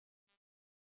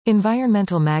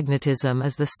Environmental magnetism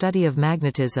is the study of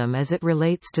magnetism as it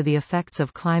relates to the effects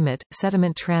of climate,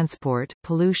 sediment transport,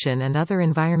 pollution and other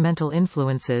environmental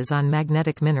influences on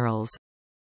magnetic minerals.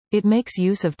 It makes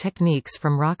use of techniques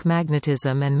from rock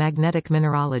magnetism and magnetic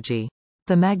mineralogy.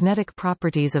 The magnetic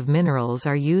properties of minerals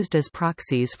are used as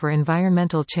proxies for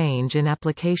environmental change in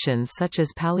applications such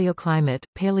as paleoclimate,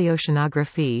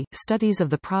 paleoceanography, studies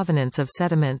of the provenance of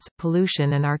sediments,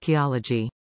 pollution and archaeology.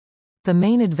 The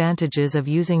main advantages of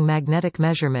using magnetic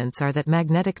measurements are that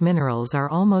magnetic minerals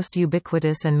are almost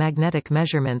ubiquitous and magnetic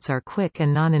measurements are quick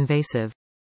and non-invasive.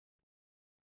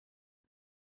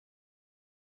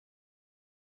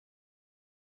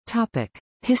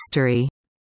 History.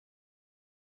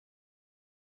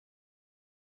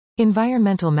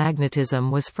 Environmental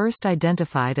magnetism was first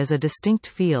identified as a distinct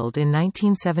field in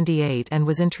 1978 and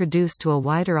was introduced to a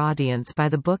wider audience by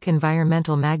the book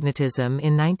Environmental Magnetism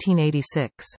in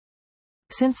 1986.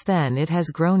 Since then it has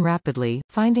grown rapidly,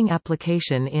 finding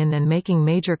application in and making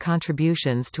major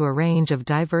contributions to a range of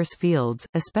diverse fields,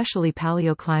 especially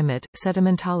paleoclimate,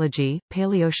 sedimentology,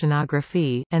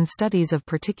 paleoceanography, and studies of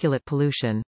particulate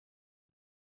pollution.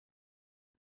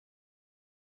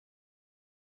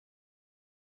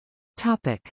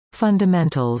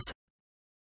 Fundamentals.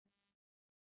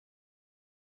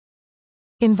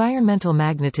 Environmental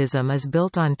magnetism is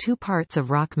built on two parts of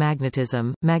rock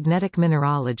magnetism, magnetic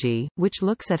mineralogy, which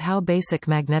looks at how basic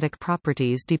magnetic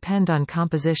properties depend on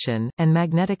composition, and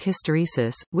magnetic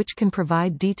hysteresis, which can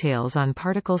provide details on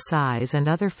particle size and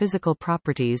other physical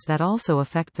properties that also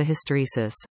affect the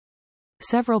hysteresis.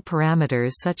 Several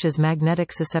parameters such as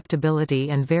magnetic susceptibility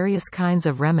and various kinds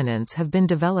of remanence have been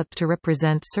developed to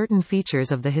represent certain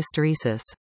features of the hysteresis.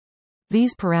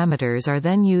 These parameters are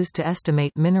then used to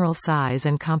estimate mineral size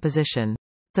and composition.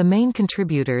 The main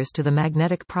contributors to the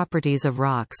magnetic properties of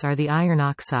rocks are the iron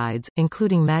oxides,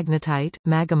 including magnetite,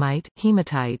 magamite,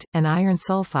 hematite, and iron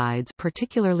sulfides,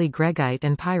 particularly greigite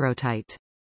and pyrrhotite.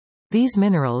 These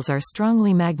minerals are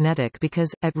strongly magnetic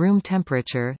because, at room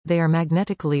temperature, they are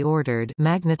magnetically ordered.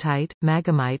 Magnetite,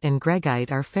 magamite and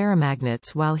greigite are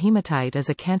ferromagnets while hematite is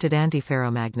a canted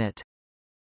antiferromagnet.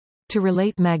 To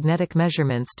relate magnetic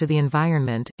measurements to the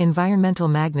environment, environmental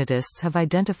magnetists have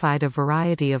identified a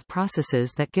variety of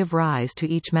processes that give rise to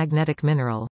each magnetic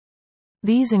mineral.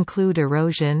 These include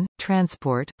erosion,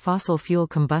 transport, fossil fuel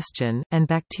combustion, and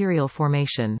bacterial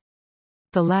formation.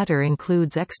 The latter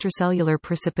includes extracellular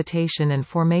precipitation and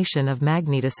formation of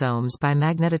magnetosomes by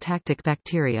magnetotactic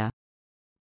bacteria.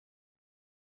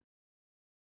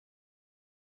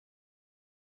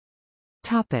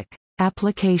 Topic: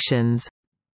 Applications.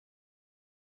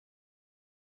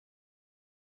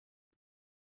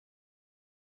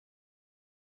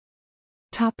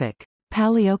 Topic: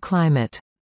 Paleoclimate.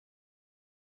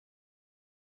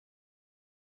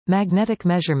 Magnetic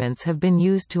measurements have been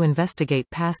used to investigate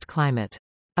past climate.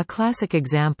 A classic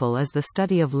example is the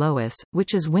study of loess,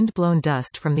 which is windblown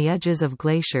dust from the edges of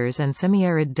glaciers and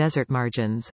semi-arid desert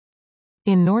margins.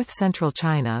 In north-central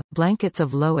China, blankets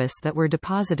of loess that were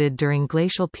deposited during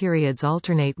glacial periods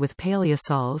alternate with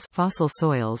paleosols, fossil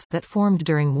soils that formed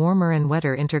during warmer and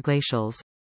wetter interglacials.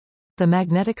 The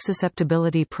magnetic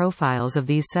susceptibility profiles of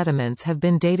these sediments have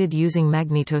been dated using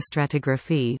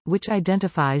magnetostratigraphy, which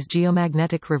identifies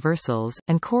geomagnetic reversals,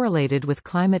 and correlated with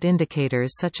climate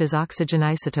indicators such as oxygen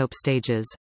isotope stages.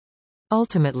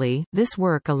 Ultimately, this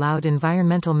work allowed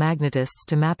environmental magnetists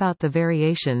to map out the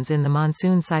variations in the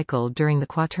monsoon cycle during the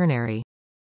Quaternary.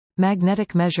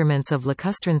 Magnetic measurements of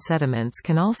lacustrine sediments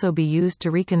can also be used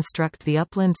to reconstruct the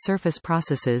upland surface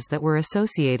processes that were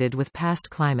associated with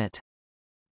past climate.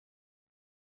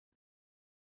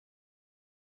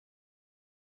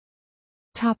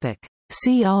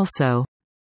 See also: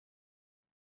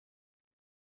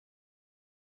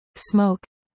 Smoke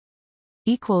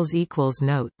 ==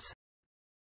 Notes